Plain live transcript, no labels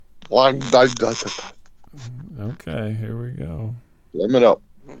Okay, here we go. Phlegm it up.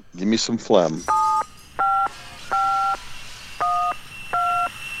 Give me some phlegm.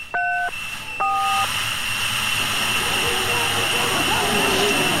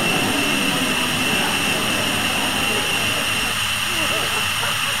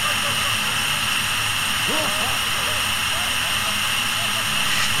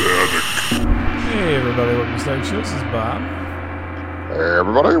 Hey everybody, welcome to Stark Show. This is Bob. Hey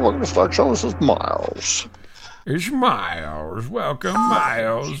everybody, welcome to Stark Show. This is Miles. It's Miles. Welcome,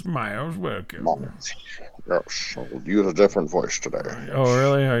 Miles. Miles, welcome. Miles. Yes, I'll use a different voice today. Oh,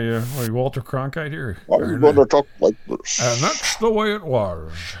 really? Are you Walter Cronkite here? I'm going to talk like this. And that's the way it was.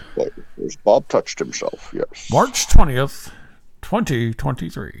 As Bob touched himself, yes. March 20th,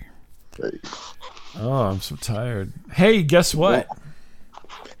 2023. Hey. Oh, I'm so tired. Hey, guess what?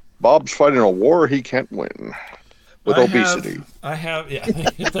 Bob's fighting a war he can't win. With obesity. Yeah,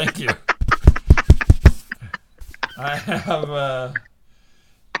 thank you. I have,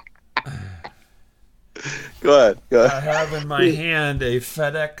 Go ahead. I have in my hand a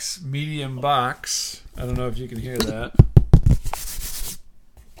FedEx medium box. I don't know if you can hear that.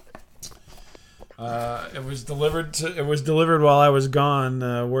 It was delivered while I was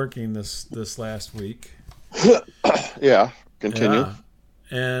gone working this last week. Yeah, continue. Yeah.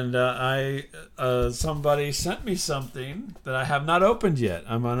 And somebody sent me something that I have not opened yet.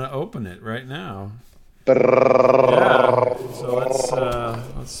 I'm gonna open it right now. Yeah. So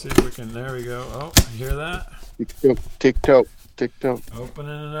let's see if we can. There we go. Oh, you hear that? Tick-tock, tick-tock.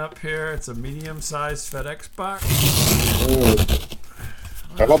 Opening it up here. It's a medium-sized FedEx box.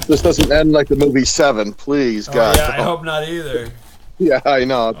 I hope this doesn't end like the movie Seven, please, God. Yeah, I hope not either. Yeah, I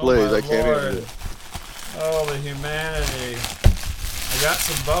know. Please, Oh, I can't Lord. hear it. Oh, the humanity. I got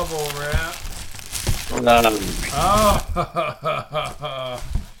some bubble wrap.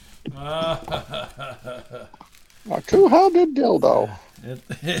 A two-handed dildo.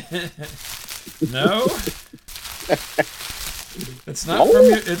 No. It's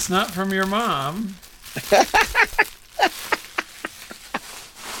not from your mom.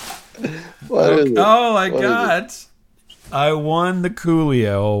 What is it? I won the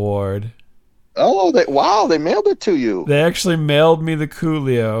Coolio Award. Oh, they mailed it to you. They actually mailed me the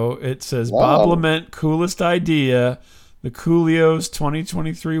Coolio. It says Bob Lament, coolest idea, the Coolio's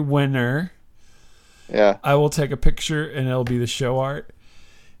 2023 winner. Yeah. I will take a picture and it'll be the show art.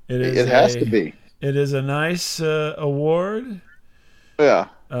 It has to be. It is a nice award. Yeah.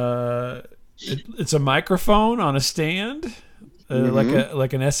 It's a microphone on a stand, like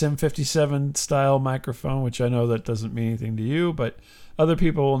an SM57 style microphone, which I know that doesn't mean anything to you, but other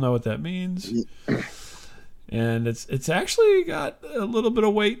people will know what that means. And it's actually got a little bit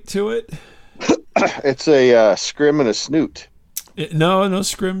of weight to it. It's a scrim and a snoot. No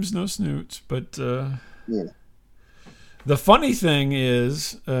scrims, no snoots. But yeah. The funny thing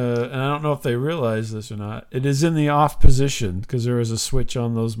is, and I don't know if they realize this or not, it is in the off position because there is a switch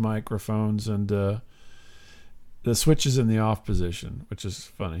on those microphones, and the switch is in the off position, which is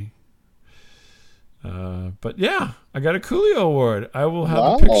funny. But yeah, I got a Coolio Award. I will have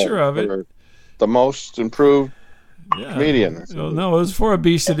a picture of it. The most improved comedian. No, it was for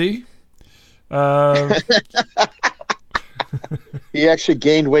obesity. He actually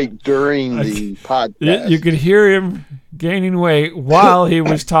gained weight during the podcast. You could hear him gaining weight while he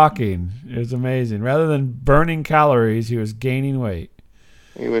was talking. It was amazing. Rather than burning calories, he was gaining weight.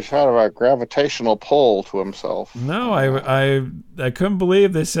 He was had a gravitational pull to himself. No, I couldn't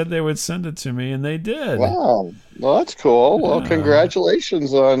believe they said they would send it to me, and they did. Wow. Well, that's cool. Well,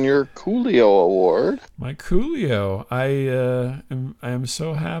 congratulations on your Coolio Award. My Coolio. I am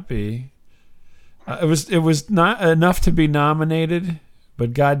so happy. It was not enough to be nominated,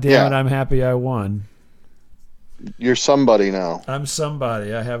 but goddamn it, I'm happy I won. You're somebody now. I'm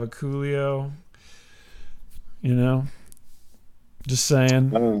somebody. I have a Coolio. You know. Just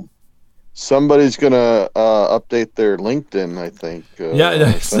saying. Somebody's gonna update their LinkedIn, I think.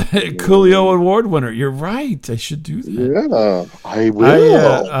 Coolio Award winner. You're right. I should do that. Yeah, I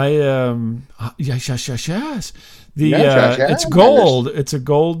will. Yes. It's gold. It's a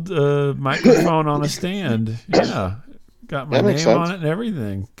gold microphone on a stand. Yeah, got my name on it and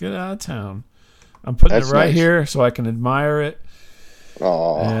everything. Get out of town. I'm putting it right here so I can admire it.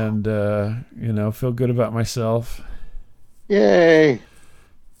 And feel good about myself. Yay!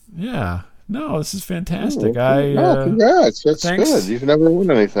 Yeah. No, this is fantastic. Congrats. That's good. You've never won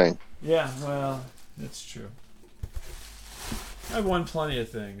anything. Yeah, well, that's true. I've won plenty of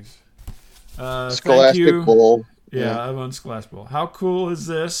things. Scholastic Bowl. Yeah, I've won Scholastic Bowl. How cool is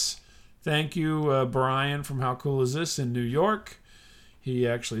this? Thank you, Brian from How Cool Is This in New York. He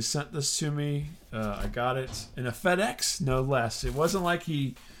actually sent this to me. I got it in a FedEx, no less. It wasn't like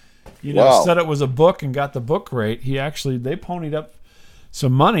he, said it was a book and got the book rate. They ponied up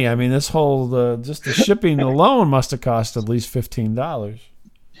some money. I mean, this whole just the shipping alone must have cost at least $15.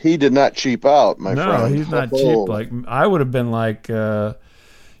 He did not cheap out, my friend. No, he's not cheap. Like I would have been like,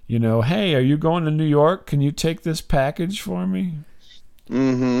 hey, are you going to New York? Can you take this package for me?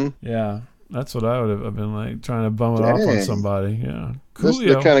 Mm-hmm. Yeah, that's what I would have been like, trying to bum it off on somebody. Yeah, Coolio. This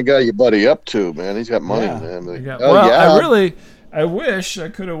is the kind of guy you buddy up to, man. He's got money, man. I wish I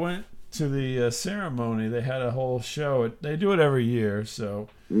could have went to the ceremony. They had a whole show. They do it every year. So,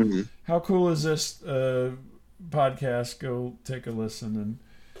 how cool is this podcast? Go take a listen and.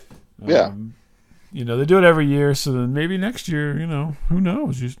 They do it every year, so then maybe next year, who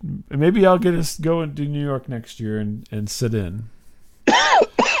knows? Maybe I'll get us go into New York next year and sit in.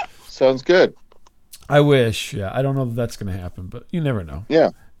 Sounds good. I wish. Yeah, I don't know if that's going to happen, but you never know.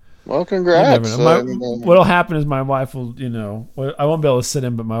 Yeah. Well, congrats. What'll happen is my wife will, I won't be able to sit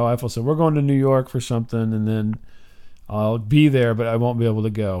in, but my wife will say, we're going to New York for something, and then I'll be there, but I won't be able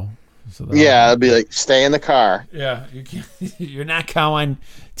to go. So it'll be like, stay in the car. Yeah, you're not going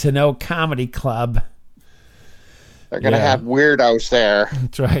to no comedy club. They're going to have weirdos there.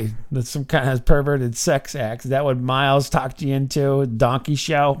 That's right. That's some kind of perverted sex act. Is that what Miles talked you into? Donkey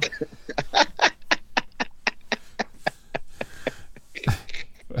show?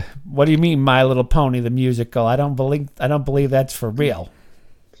 What do you mean, My Little Pony, the musical? I don't believe that's for real.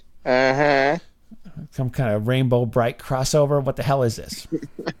 Uh-huh. Some kind of Rainbow Bright crossover? What the hell is this?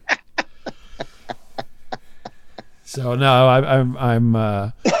 So no,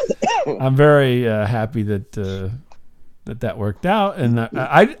 I'm very happy that worked out, and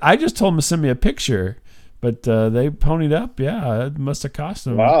I just told them to send me a picture, but they ponied up. Yeah, it must have cost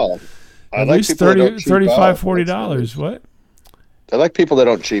them. Wow, at least $35, $40. What? I like people that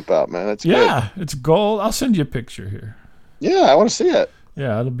don't cheap out, man. That's good. It's gold. I'll send you a picture here. Yeah, I want to see it.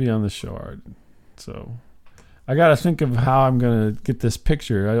 Yeah, it'll be on the show art. So I got to think of how I'm going to get this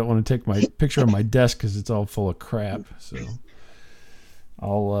picture. I don't want to take my picture on my desk because it's all full of crap. So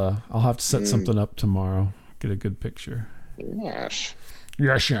I'll have to set something up tomorrow. Get a good picture. Yes.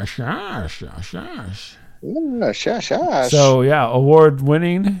 Yes. Yes. So award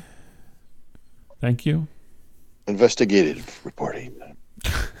winning. Thank you. Investigative reporting.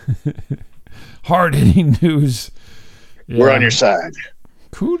 Hard hitting news. Yeah. We're on your side.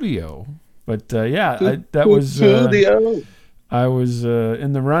 Coolio. But that was I was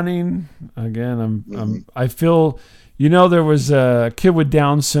in the running again. I feel, there was a kid with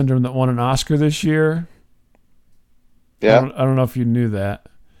Down syndrome that won an Oscar this year. Yeah, I don't know if you knew that.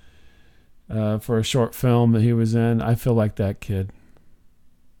 For a short film that he was in, I feel like that kid.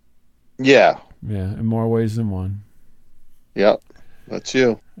 Yeah, in more ways than one. Yep, that's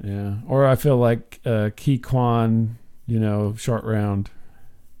you. Yeah, or I feel like Ki Kwan, short round.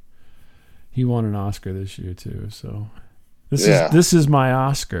 He won an Oscar this year too, so this is my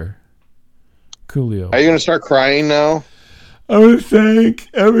Oscar. Coolio. Are you going to start crying now? I want to thank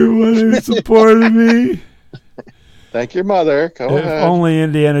everyone who supported me. Thank your mother. Go ahead. If only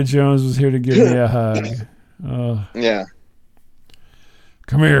Indiana Jones was here to give me a hug. Yeah.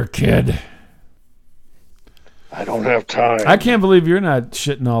 Come here, kid. I don't have time. I can't believe you're not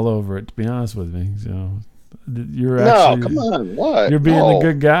shitting all over it, to be honest with me. So come on. What? You're being the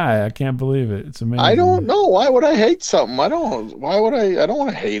good guy. I can't believe it. It's amazing. I don't know. Why would I hate something? I don't want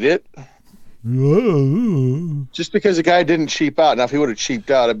to hate it. Just because a guy didn't cheap out. Now, if he would have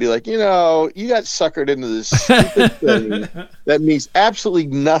cheaped out, I'd be like, you got suckered into this stupid thing that means absolutely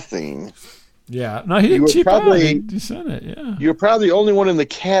nothing. Yeah. No, he didn't cheap out. He said it, yeah. You're probably the only one in the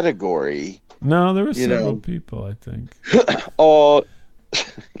category. No, there were several people, I think.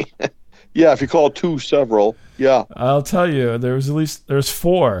 Yeah, if you call two several, yeah. I'll tell you, there's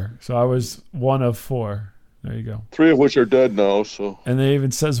 4, so I was one of 4. There you go. 3 of which are dead now, so. And they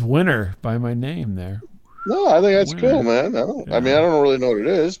even says winner by my name there. No, I think that's cool, man. I don't really know what it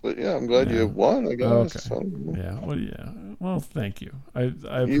is, but I'm glad you won, I guess. Okay. So. Yeah. Well, thank you. I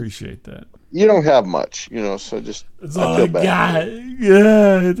appreciate that. You don't have much, so just. It's all I got.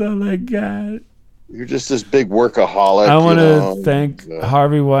 Yeah, it's all I got. You're just this big workaholic. I want to thank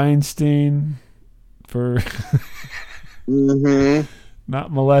Harvey Weinstein for not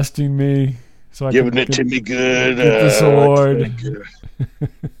molesting me. So I giving it to me good. Get this award.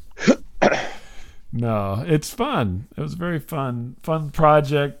 No, it's fun. It was a very fun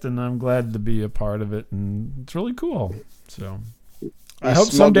project, and I'm glad to be a part of it, and it's really cool. So I hope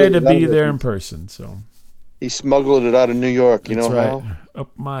someday to be there in person. So he smuggled it out of New York. You know how?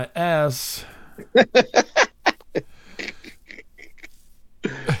 Up my ass.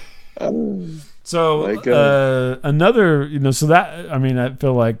 So another, so that, I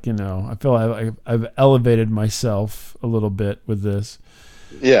feel like, I've elevated myself a little bit with this.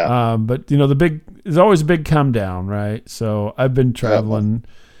 Yeah. But there's always a big come down, right? So I've been traveling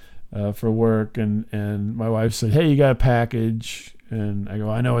for work, and my wife said, "Hey, you got a package?" And I go,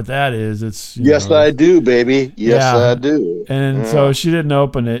 "I know what that is. It's yes, I do, baby. Yes, I do." And so she didn't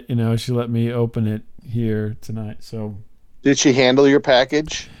open it. She let me open it here tonight. So did she handle your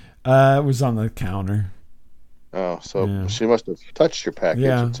package? It was on the counter. Oh, so she must have touched your package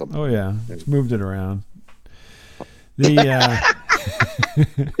at some point. Oh yeah, she moved it around. The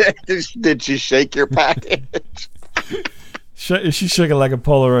did she shake your package? She shook it like a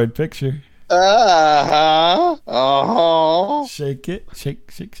Polaroid picture. Shake it,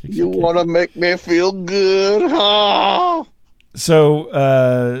 shake. You want to make me feel good, huh? So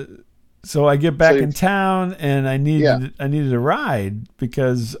I get back in town, and I needed a ride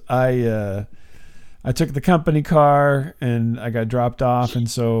because I took the company car and I got dropped off, and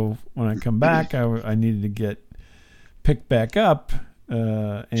so when I come back, I needed to get picked back up.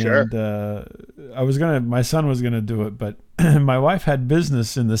 My son was gonna do it, but my wife had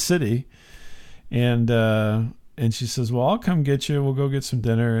business in the city, and she says, "Well, I'll come get you. We'll go get some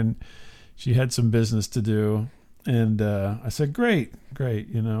dinner." And she had some business to do, and I said, "Great,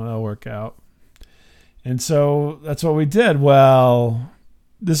 that'll work out." And so that's what we did. Well,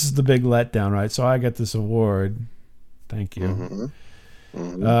 this is the big letdown, right? So I got this award. Thank you. Mm-hmm.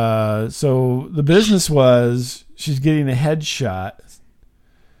 Mm-hmm. So the business was she's getting a headshot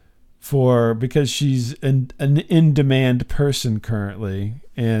because she's an in-demand person currently,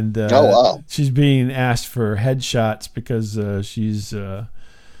 and she's being asked for headshots because she's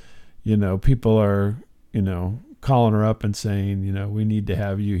people are calling her up and saying we need to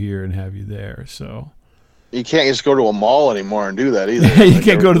have you here and have you there. So you can't just go to a mall anymore and do that either. You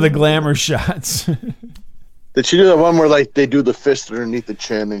can't go to the glamour shots. Did she do the one where they do the fist underneath the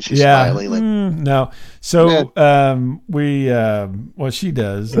chin and she's smiling? No. So she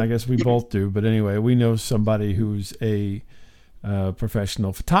does. I guess we both do. But anyway, we know somebody who's a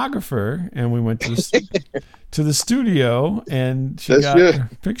professional photographer, and we went to the studio, and she got her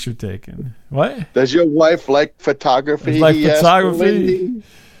picture taken. What? Does your wife like photography? Photography.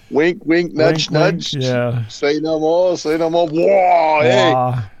 Wink, wink, nudge, nudge. Yeah. Say no more. Say no more. Whoa, hey.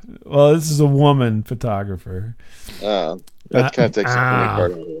 Well, this is a woman photographer. That kind of takes a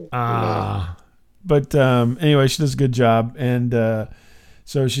part of it. But anyway, she does a good job, and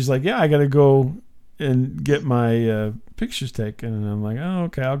so she's like, "Yeah, I got to go and get my pictures taken," and I'm like, "Oh,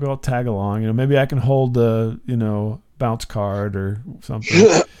 okay, I'll tag along. Maybe I can hold the bounce card or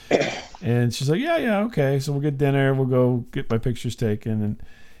something." And she's like, "Yeah, okay." So we'll get dinner. We'll go get my pictures taken and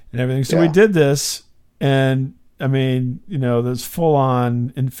everything. So we did this, and there's full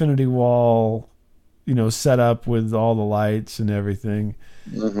on infinity wall, set up with all the lights and everything.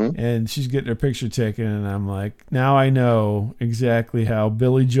 Mm-hmm. And she's getting her picture taken, and I'm like, now I know exactly how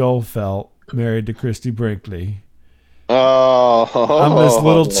Billy Joel felt married to Christy Brinkley. Oh, I'm this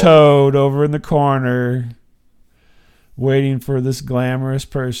little toad over in the corner waiting for this glamorous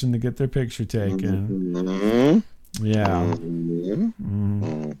person to get their picture taken. Mm-hmm. Yeah.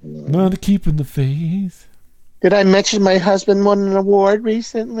 Mm-hmm. Not keeping the faith. Did I mention my husband won an award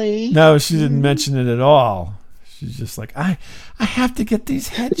recently? No, she didn't mention it at all. She's just like, I have to get these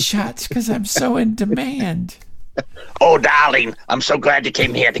headshots because I'm so in demand. Oh, darling, I'm so glad you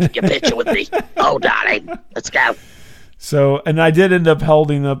came here to get your picture with me. Oh, darling, let's go. So, and I did end up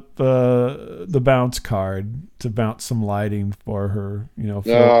holding up the bounce card to bounce some lighting for her,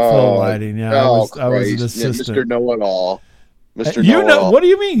 full lighting. Yeah, I was an assistant. Yeah, Mr. Know-It-all. Mr. Know-It-all. What do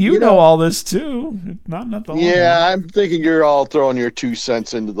you mean? You know all this too. Not the whole thing. I'm thinking you're all throwing your 2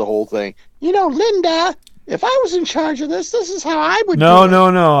 cents into the whole thing. Linda, if I was in charge of this is how I would do it.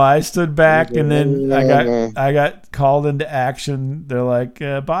 No. I stood back, and then I got called into action. They're like,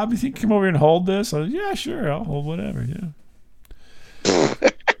 Bob, you think you come over here and hold this? I was, yeah, sure, I'll hold whatever, yeah.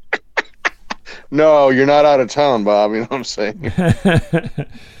 No, you're not out of town, Bob. You know what I'm saying?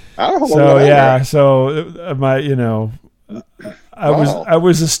 I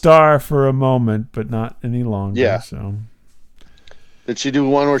was a star for a moment, but not any longer. Yeah. So. Did she do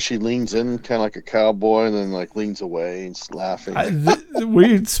one where she leans in kind of like a cowboy and then leans away and laughing?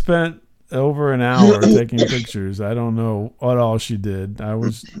 We'd spent over an hour taking pictures. I don't know what all she did. I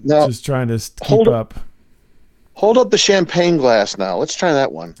was just trying to keep up. Hold up the champagne glass now. Let's try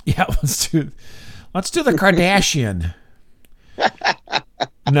that one. Yeah, let's do the Kardashian.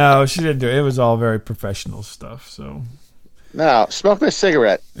 No, she didn't do it. It was all very professional stuff. So now, smoke my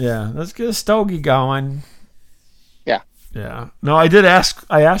cigarette. Yeah, let's get a stogie going. Yeah. Yeah. No, I did ask.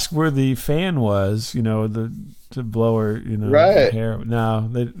 I asked where the fan was. To blow her. Right. Hair. No,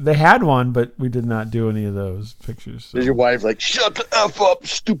 they had one, but we did not do any of those pictures. So. Is your wife like, shut the F up,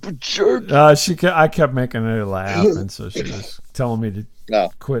 stupid jerk? I kept making her laugh, and so she was telling me to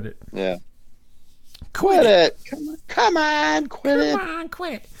quit it. Yeah. Quit it. Come on, quit it. Come on,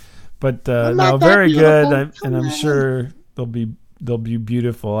 quit. But no, very good, and I'm sure they'll be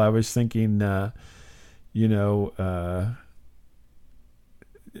beautiful. I was thinking, I'm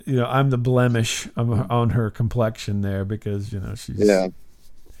the blemish on her complexion there because she's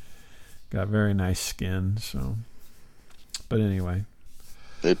got very nice skin. So, but anyway,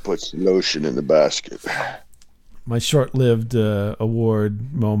 they put some lotion in the basket. My short-lived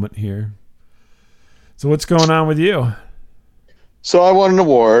award moment here. So what's going on with you? So I won an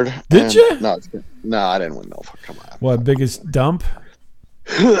award. Did you? No, I didn't win. No, come on. What, biggest dump?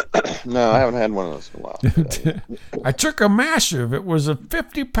 No, I haven't had one of those in a while. I took a massive. It was a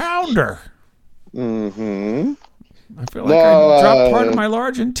 50-pounder. Mm-hmm. I feel like I dropped part of my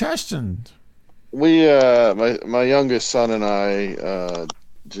large intestine. We, my youngest son and I,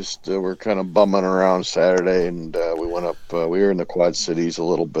 just were kind of bumming around Saturday, and we went up. We were in the Quad Cities a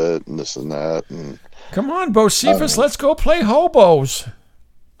little bit, and this and that, and. Come on, Bocephus, let's go play hobos.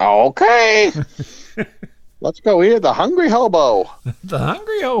 Okay. Let's go. We had the Hungry Hobo. The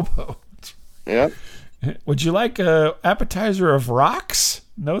Hungry Hobo. Yep. Would you like a appetizer of rocks?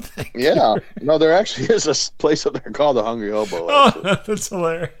 No, thank you. Yeah. No, there actually is a place up there called the Hungry Hobo. Oh, that's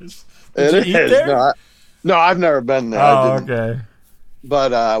hilarious. Did you eat there? No, I've never been there. Oh, okay.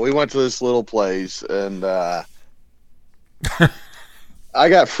 But we went to this little place, and I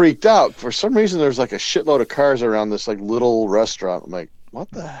got freaked out. For some reason, there's like a shitload of cars around this like little restaurant. I'm like,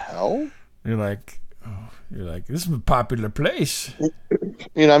 what the hell? You're like, this is a popular place.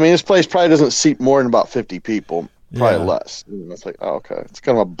 This place probably doesn't seat more than about 50 people, probably less. It's like, oh, okay. It's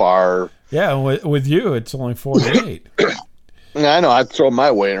kind of a bar. Yeah, with you, it's only 48. Yeah, I know. I throw my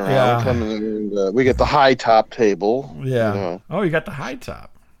weight around. Yeah. And, we get the high top table. Yeah. Oh, you got the high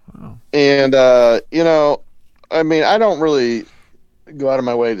top. Wow. And, I don't really go out of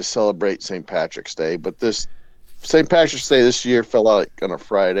my way to celebrate St. Patrick's Day, but this St. Patrick's Day this year fell out on a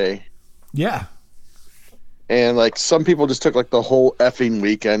Friday. Yeah. And like some people just took like the whole effing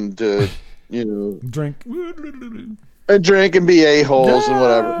weekend to, drink and be a-holes and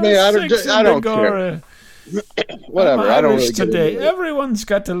whatever. I don't care. Whatever. I don't really today. Everyone's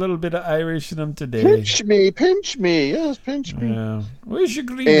got a little bit of Irish in them today. Pinch me. Yes, pinch me. Yeah. Where's your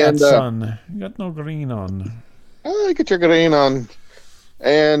green son? You got no green on. Oh, get your green on.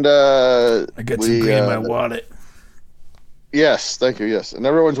 And I got some green in my wallet. Yes, thank you. Yes, and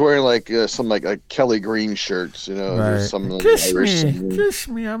everyone's wearing like some like Kelly Green shirts. Right. Some kiss Irish me, kiss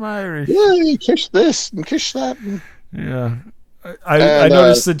me. I'm Irish. Yeah, you kiss this and kiss that. Yeah, I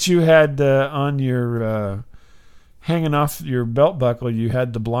noticed that you had on your hanging off your belt buckle. You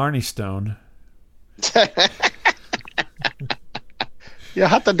had the Blarney Stone. You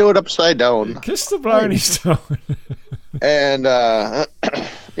have to do it upside down. Kiss the Blarney Stone. And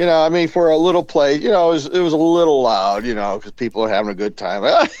for a little play, it was a little loud, because people are having a good time.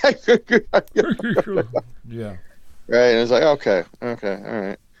 Yeah. Right. And it's like, okay, all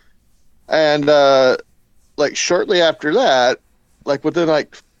right. And like shortly after that, like within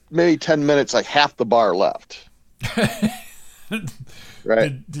like maybe 10 minutes, like half the bar left.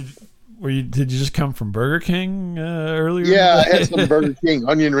 Right. Did you just come from Burger King earlier? Yeah, I had some Burger King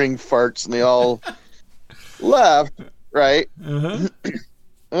onion ring farts, and they all left. Right. Uh-huh.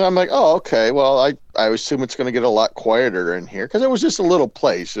 And I'm like, oh, okay. Well, I assume it's going to get a lot quieter in here because it was just a little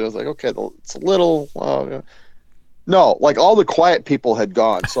place. I was like, okay, it's a little. No, like all the quiet people had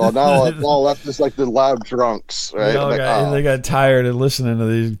gone, so now it's all left just like the loud drunks, right? They got tired of listening to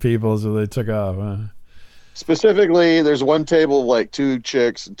these people, so they took off. Huh? Specifically, there's one table of like 2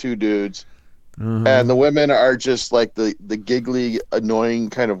 chicks and 2 dudes, and the women are just like the giggly, annoying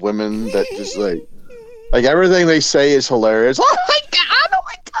kind of women that just like everything they say is hilarious. Oh my god!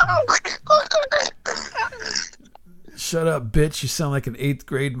 Shut up, bitch! You sound like an 8th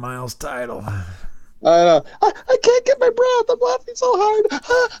grade Miles title. I know. I can't get my breath. I'm laughing so hard.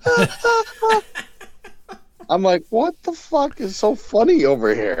 I'm like, what the fuck is so funny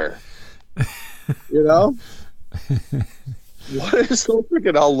over here? What is so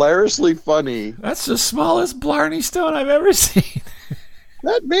freaking hilariously funny? That's the smallest Blarney Stone I've ever seen.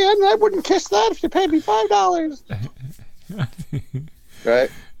 That man, I wouldn't kiss that if you paid me $5.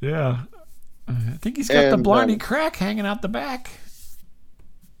 Right? Yeah. I think he's got the Blarney crack hanging out the back.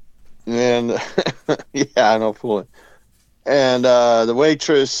 And yeah, I know, fooling. And the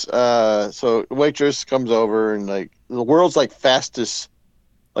waitress, so the waitress comes over and like the world's like fastest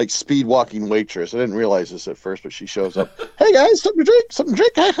like speed walking waitress. I didn't realize this at first, but she shows up. Hey guys, something to drink, something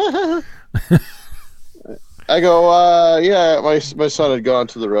to drink. I go, yeah, my son had gone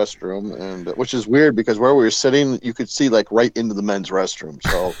to the restroom, and which is weird because where we were sitting, you could see like right into the men's restroom.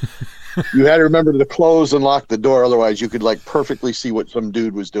 So you had to remember to close and lock the door, otherwise you could like perfectly see what some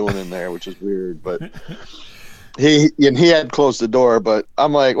dude was doing in there, which is weird. But he had closed the door, but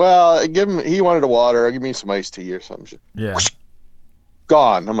I'm like, well, give him. He wanted a water. Give me some iced tea or something. Yeah.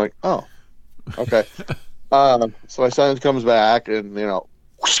 Gone. I'm like, oh, okay. So my son comes back, and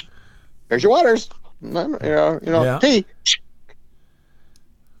here's your waters. Yeah. Tea.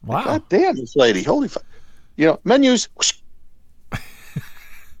 Wow. God damn, this lady. Holy fuck. Menus.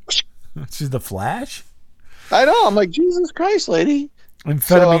 She's the Flash? I know. I'm like, Jesus Christ, lady.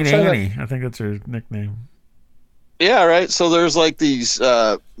 Amphetamine Annie. I think that's her nickname. Yeah, right. So there's like these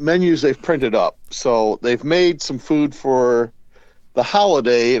menus they've printed up. So they've made some food for the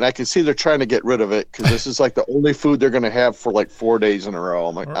holiday, and I can see they're trying to get rid of it because this is like the only food they're going to have for like 4 days in a row.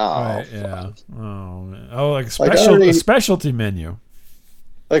 I'm like, oh, right, yeah. Oh, man. Oh, like a specialty menu.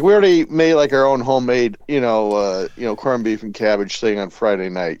 Like we already made like our own homemade, corned beef and cabbage thing on Friday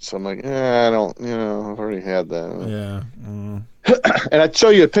night. So I'm like, I don't, I've already had that. Yeah. And I'd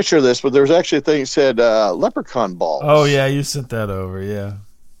show you a picture of this, but there was actually a thing that said leprechaun balls. Oh yeah, you sent that over, yeah.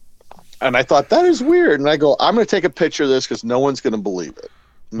 And I thought, that is weird. And I go, I'm going to take a picture of this because no one's going to believe it.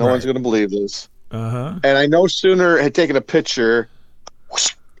 No one's going to believe this. Uh-huh. And I no sooner had taken a picture,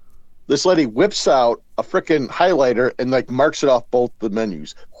 whoosh, this lady whips out a freaking highlighter and like marks it off both the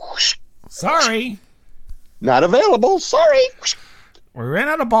menus. Whoosh. Sorry. Not available. Sorry. Whoosh. We ran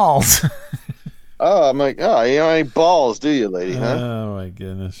out of balls. Oh, I'm like, you don't have any balls, do you, lady? Huh? Oh, my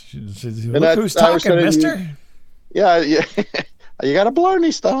goodness. Look who's talking, mister. Yeah. You got a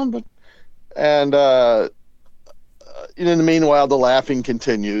blarney stone, but... And in the meanwhile, the laughing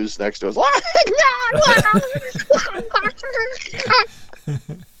continues next to us.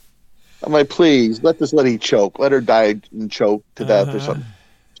 I'm like, please, let this lady choke. Let her die and choke to death or something.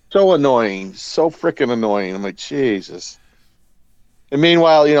 So annoying. So freaking annoying. I'm like, Jesus. And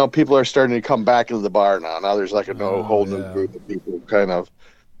meanwhile, people are starting to come back into the bar now. Now there's like a whole new group of people, kind of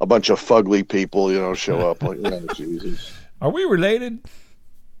a bunch of fugly people, show up. Like, Jesus. Are we related?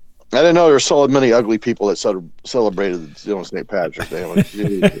 I didn't know there were so many ugly people that celebrated, St. Patrick's Day. Like,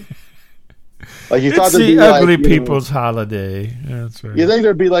 geez. Like you thought it's the ugly people's holiday. That's right. You think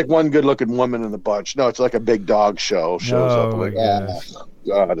there'd be like one good-looking woman in the bunch? No, it's like a big dog shows up. Like, oh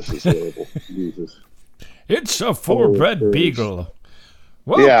God, this is horrible. Jesus. It's a full-bred beagle.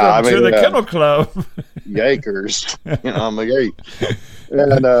 Welcome to the Kennel Club. Yikers! I'm like, hey,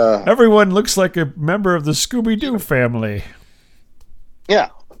 and everyone looks like a member of the Scooby-Doo family.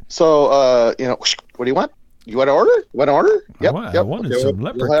 Yeah. So, what do you want? You want to order? Yep. I wanted some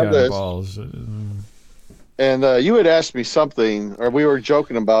leprechaun balls. And you had asked me something, or we were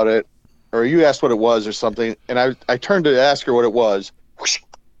joking about it, or you asked what it was or something, and I turned to ask her what it was.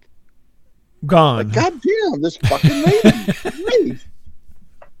 Gone. Like, God damn, this fucking lady.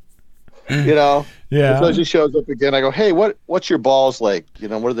 Yeah. So she shows up again. I go, hey, what's your balls like?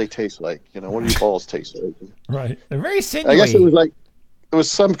 What do they taste like? What do your balls taste like? Right. They're very sinewy. I guess it was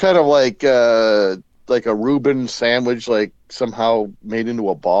some kind of like a Reuben sandwich, like somehow made into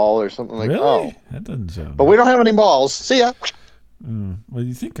a ball or something like that. Really? Oh, that doesn't sound. But we don't have any balls. See ya. Well,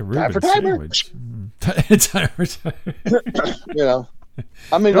 you think a Reuben sandwich? Time for timer.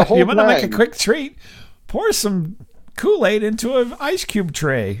 I mean, the whole you want to make a quick treat? Pour some Kool-Aid into an ice cube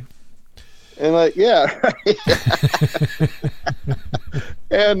tray. And like, yeah.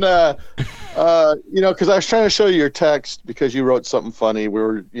 And because I was trying to show you your text because you wrote something funny. We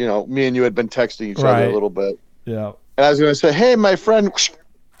were, me and you had been texting each other a little bit. Yeah. And I was going to say, hey, my friend.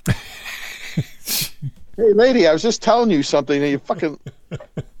 Hey, lady, I was just telling you something, and you fucking.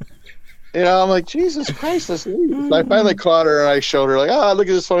 I'm like, Jesus Christ, this lady. So I finally caught her, and I showed her, like, look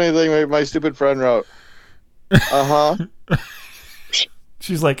at this funny thing my stupid friend wrote.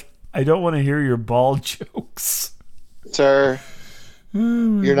 She's like, I don't want to hear your ball jokes. Sir,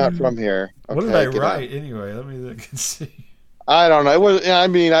 you're not from here. Okay, what did I write anyway? Let me look and see. I don't know. It was. I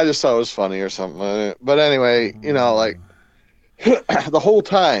mean, I just thought it was funny or something. But anyway, like the whole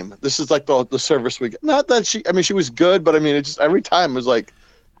time, this is like the service we get. Not that she was good, but I mean, it just every time was like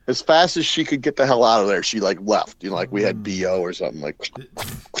as fast as she could get the hell out of there, she like left. Like we had BO or something like.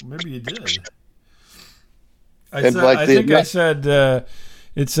 Maybe you did. I said.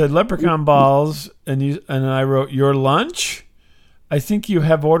 It said leprechaun balls, and I wrote your lunch. I think you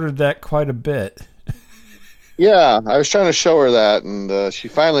have ordered that quite a bit. Yeah, I was trying to show her that, and she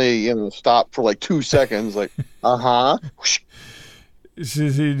finally, stopped for like 2 seconds, like, uh-huh.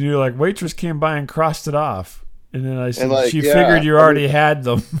 You're like, waitress came by and crossed it off. And then I And said, like, she yeah, figured you already had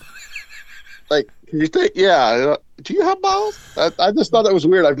them. like, can you think, yeah, do you have balls? I just thought that was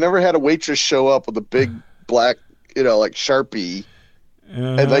weird. I've never had a waitress show up with a big black, like Sharpie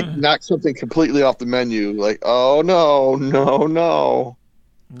and like Uh-huh. knock something completely off the menu. Like, oh no, no, no.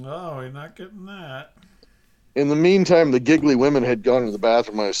 No, you're not getting that. In the meantime, the giggly women had gone to the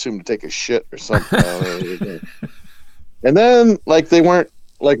bathroom, I assume, to take a shit or something. And then, like, they weren't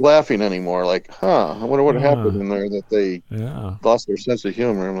like laughing anymore. Like, huh? I wonder what happened in there that they Yeah. lost their sense of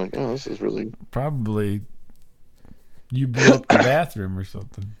humor. I'm like, oh, this is really. Probably you blew up the bathroom or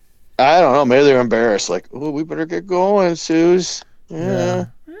something. I don't know. Maybe they're embarrassed. Like, oh, we better get going, Suze. Yeah.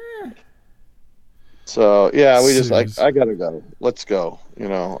 Yeah. So yeah, we just like, Suze. I gotta go. Let's go.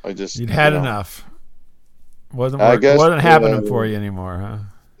 I just, You'd had enough. I guess Wasn't happening for you anymore, huh?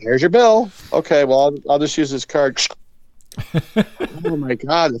 here's your bill. Okay, well, I'll just use this card. Oh my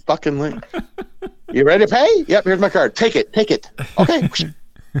God, the fucking link. You ready to pay? Yep, here's my card. Take it. Okay.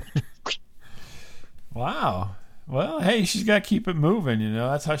 Wow. Well, hey, she's got to keep it moving,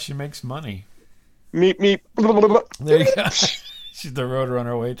 That's how she makes money. Meep. There you go. She's the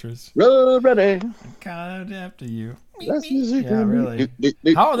Roadrunner waitress. Ready. Kind of after you. That's easy. Yeah, really.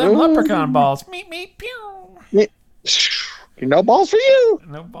 How are them leprechaun balls? Meep, meep, pew. No balls for you.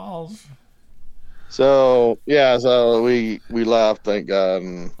 No balls. So yeah, so we left, thank God.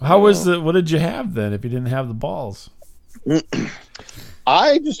 And, What did you have then if you didn't have the balls?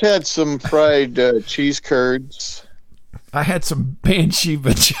 I just had some fried cheese curds. I had some banshee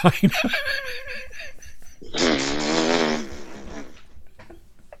vagina.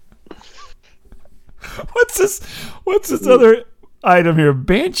 What's this other item here?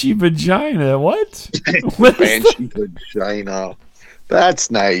 Banshee vagina. What? Banshee vagina.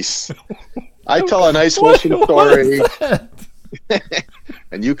 That's nice. I tell a nice wholesome story,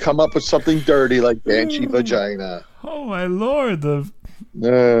 and you come up with something dirty like banshee vagina. Oh my Lord! If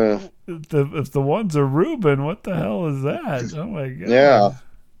the ones are Reuben, what the hell is that? Oh my God! Yeah.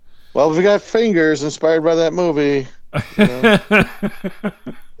 Well, we got fingers inspired by that movie.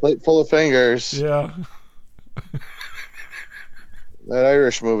 Plate full of fingers. Yeah. That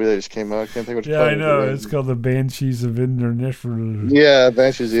Irish movie that just came out. I can't think what it's Yeah, called. I know. It's called The Banshees of Indonesia. Yeah,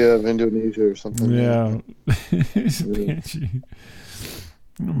 Banshees of Indonesia or something. Yeah. Banshee.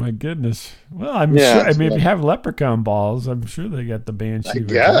 Oh my goodness. Well, I'm sure. I mean, if you have leprechaun balls, I'm sure they got the banshee. I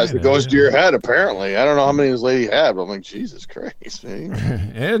guess it goes to your head. Apparently, I don't know how many this lady had, but I'm like, Jesus Christ,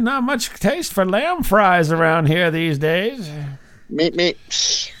 man. There's not much taste for lamb fries around here these days.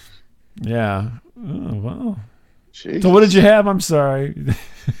 Meat. Yeah. Oh, well. Jesus. So what did you have? I'm sorry.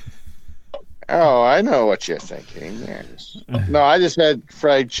 Oh, I know what you're thinking. Yes. No, I just had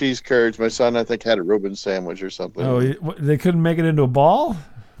fried cheese curds. My son, I think, had a Reuben sandwich or something. Oh, they couldn't make it into a ball?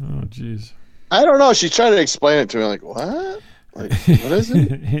 Oh, jeez. I don't know. She tried to explain it to me. I'm like, what? Like, what is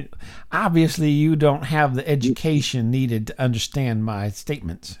it? Obviously, you don't have the education needed to understand my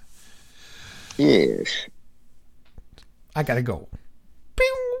statements. Yes. I gotta go.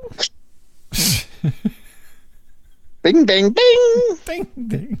 Bing, bang, bing. Ding,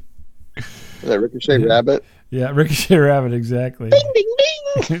 ding. Is that Ricochet Rabbit? Yeah, Ricochet Rabbit, exactly. Bing, bing,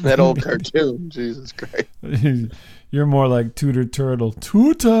 bing. That old cartoon. Jesus Christ. You're more like Tutor Turtle.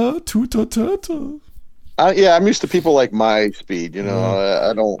 Tuta, tuta. Yeah, I'm used to people like my speed.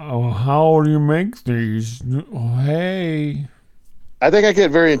 I don't. Oh, how do you make these? Oh, hey. I think I get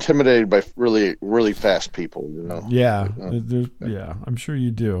very intimidated by really, really fast people. Yeah, yeah, I'm sure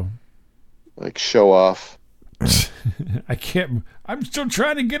you do. Like show off. I can't. I'm still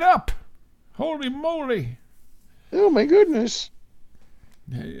trying to get up. Holy moly! Oh my goodness!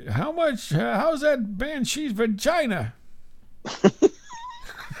 How much? How's that banshee's vagina?